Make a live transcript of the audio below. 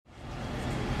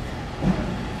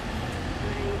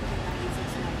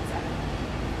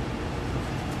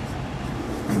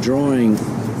drawing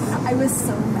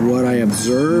what I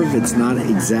observe. It's not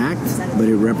exact, but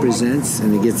it represents,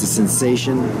 and it gets a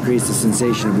sensation, creates a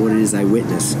sensation of what it is I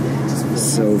witness.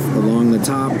 So along the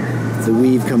top, the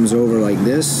weave comes over like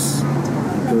this,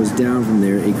 goes down from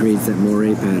there, it creates that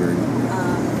moire pattern.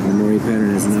 And the moire pattern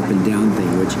has an up and down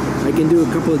thing, which I can do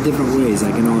a couple of different ways.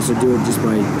 I can also do it just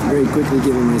by very quickly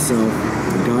giving myself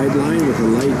a guideline with a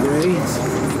light gray.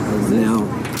 Now,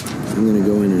 I'm going to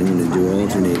go in and I'm going to do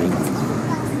alternating.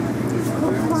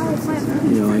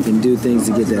 You know, I can do things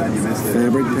to get that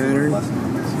fabric pattern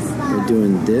by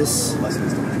doing this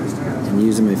and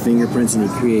using my fingerprints, and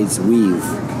it creates weave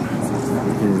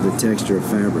and the texture of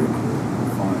fabric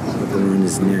up around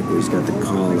his neck where he's got the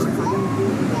collar.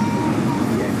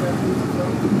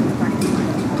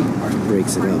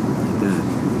 Breaks it up like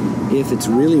that. If it's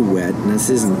really wet, and this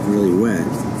isn't really wet,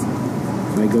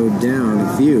 if I go down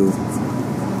a few,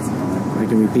 I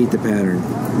can repeat the pattern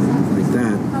like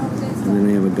that, and then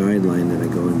I have a guideline that I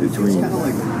go in between.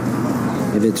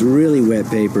 If it's really wet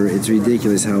paper, it's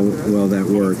ridiculous how well that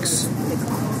works.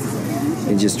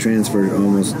 It just transferred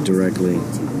almost directly.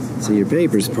 So your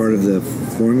paper is part of the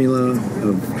formula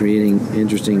of creating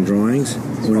interesting drawings.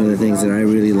 One of the things that I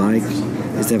really like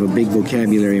is to have a big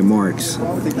vocabulary of marks.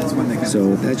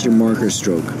 So that's your marker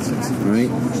stroke, right?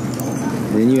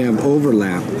 Then you have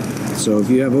overlap. So if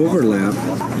you have overlap,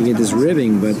 you get this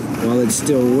ribbing, but while it's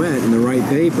still wet in the right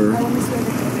paper,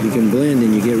 you can blend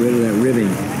and you get rid of that ribbing.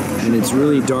 And it's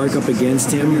really dark up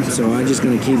against him, so I'm just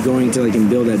going to keep going until I can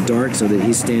build that dark so that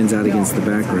he stands out against the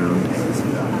background.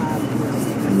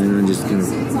 And then I'm just going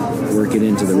to work it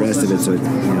into the rest of it so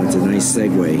it's a nice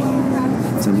segue.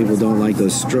 Some people don't like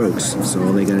those strokes, so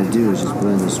all they got to do is just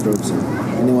blend the strokes in.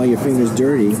 And then while your finger's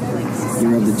dirty, you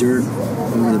rub the dirt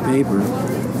over the paper,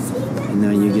 and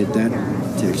now you get that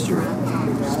texture.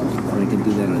 And I can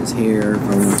do that on his hair if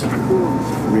I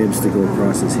want ribs to go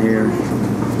across his hair.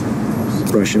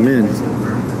 Brush them in.